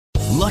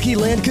Lucky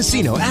Land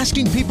Casino,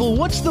 asking people,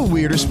 what's the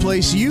weirdest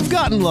place you've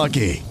gotten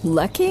lucky?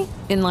 Lucky?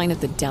 In line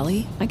at the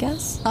deli, I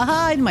guess?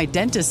 Aha, in my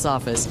dentist's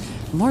office.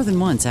 More than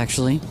once,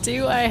 actually.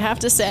 Do I have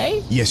to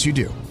say? Yes, you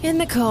do. In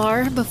the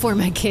car before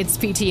my kids'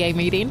 PTA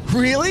meeting.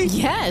 Really?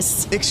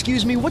 Yes.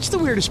 Excuse me, what's the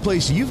weirdest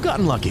place you've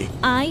gotten lucky?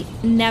 I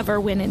never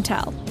win and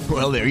tell.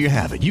 Well, there you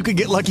have it. You can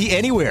get lucky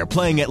anywhere,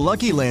 playing at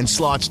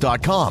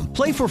LuckyLandSlots.com.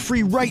 Play for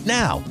free right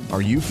now.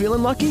 Are you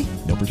feeling lucky?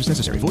 No purchase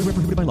necessary. Void where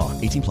prohibited by law.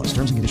 18 plus.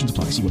 Terms and conditions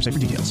apply. See website for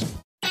details.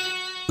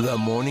 The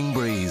Morning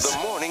Breeze. The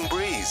Morning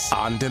Breeze.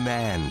 On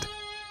demand.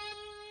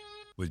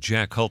 With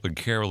Jack Hulp and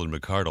Carolyn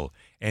McCardle.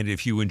 And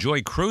if you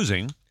enjoy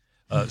cruising,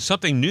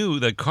 something new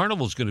that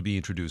Carnival's going to be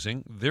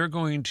introducing, they're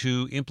going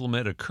to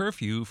implement a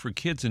curfew for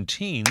kids and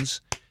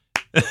teens.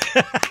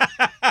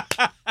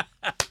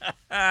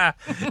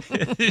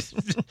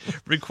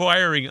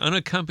 Requiring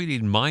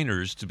unaccompanied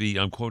minors to be,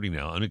 I'm quoting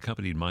now,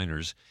 unaccompanied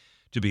minors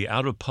to be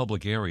out of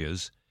public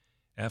areas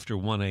after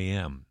 1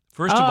 a.m.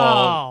 First of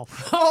all,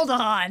 hold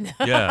on.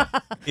 Yeah,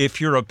 if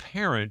you're a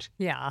parent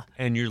Yeah.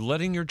 and you're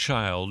letting your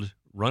child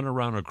run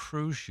around a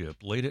cruise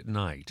ship late at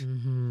night,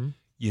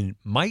 you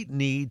might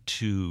need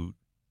to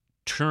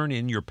turn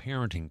in your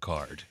parenting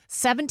card.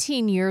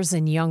 17 years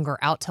and younger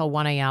out till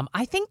 1 a.m.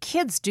 I think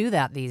kids do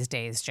that these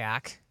days,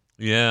 Jack.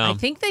 Yeah. I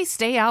think they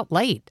stay out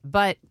late.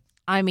 But,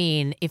 I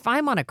mean, if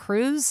I'm on a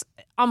cruise,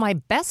 on my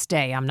best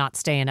day, I'm not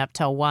staying up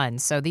till 1.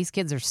 So these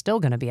kids are still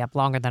going to be up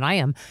longer than I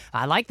am.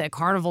 I like that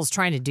Carnival's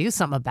trying to do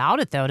something about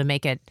it, though, to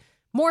make it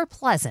more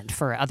pleasant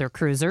for other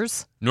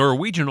cruisers.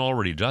 Norwegian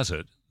already does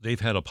it. They've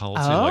had a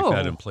policy like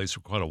that in place for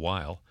quite a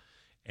while.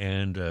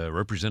 And a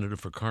representative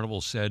for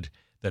Carnival said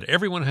that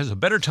everyone has a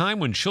better time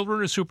when children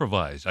are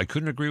supervised. I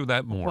couldn't agree with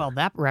that more. Well,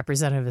 that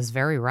representative is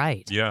very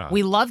right. Yeah.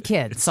 We love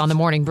kids on the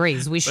Morning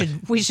Breeze. We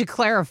should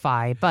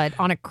clarify. But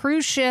on a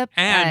cruise ship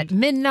at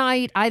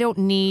midnight, I don't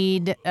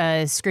need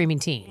a screaming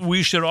teen.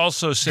 We should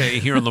also say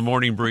here on the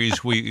Morning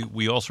Breeze,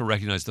 we also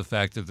recognize the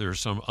fact that there are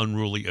some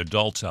unruly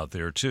adults out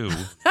there, too.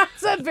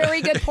 That's a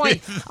very good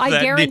point. I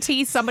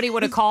guarantee somebody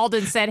would have called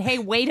and said, hey,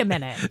 wait a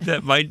minute.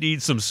 That might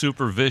need some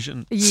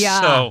supervision.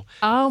 Yeah. So,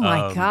 oh,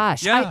 my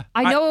gosh. Yeah,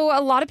 I know a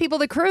lot of people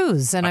that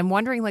cruise, and I'm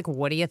wondering, like,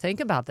 what do you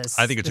think about this?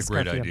 I think it's a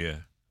great curfew?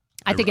 idea.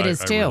 I think it is,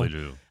 too. I really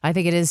do. I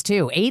think it is,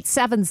 too.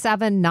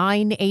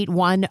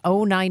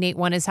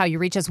 877-981-0981 is how you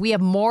reach us. We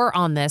have more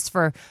on this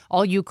for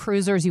all you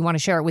cruisers. You want to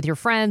share it with your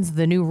friends.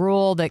 The new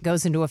rule that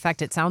goes into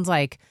effect, it sounds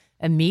like,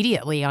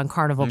 immediately on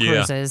Carnival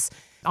Cruises.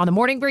 On the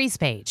Morning Breeze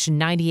page,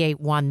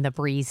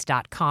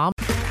 981thebreeze.com.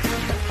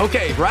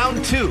 Okay,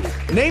 round 2.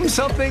 Name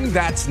something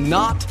that's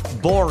not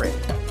boring.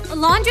 A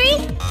laundry?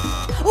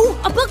 Ooh,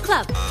 a book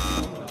club.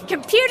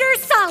 Computer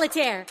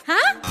solitaire,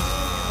 huh?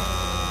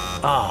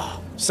 Ah,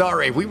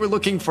 sorry, we were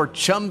looking for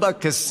Chumba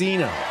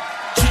Casino.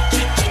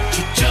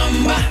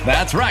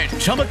 That's right,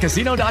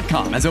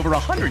 ChumbaCasino.com has over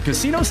 100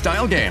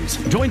 casino-style games.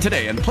 Join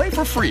today and play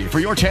for free for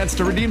your chance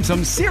to redeem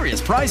some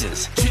serious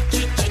prizes.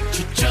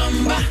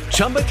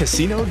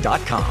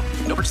 ChumbaCasino.com.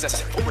 No purchase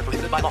necessary. Void where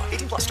prohibited by law.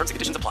 18 plus. Terms and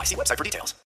conditions apply. See website for details.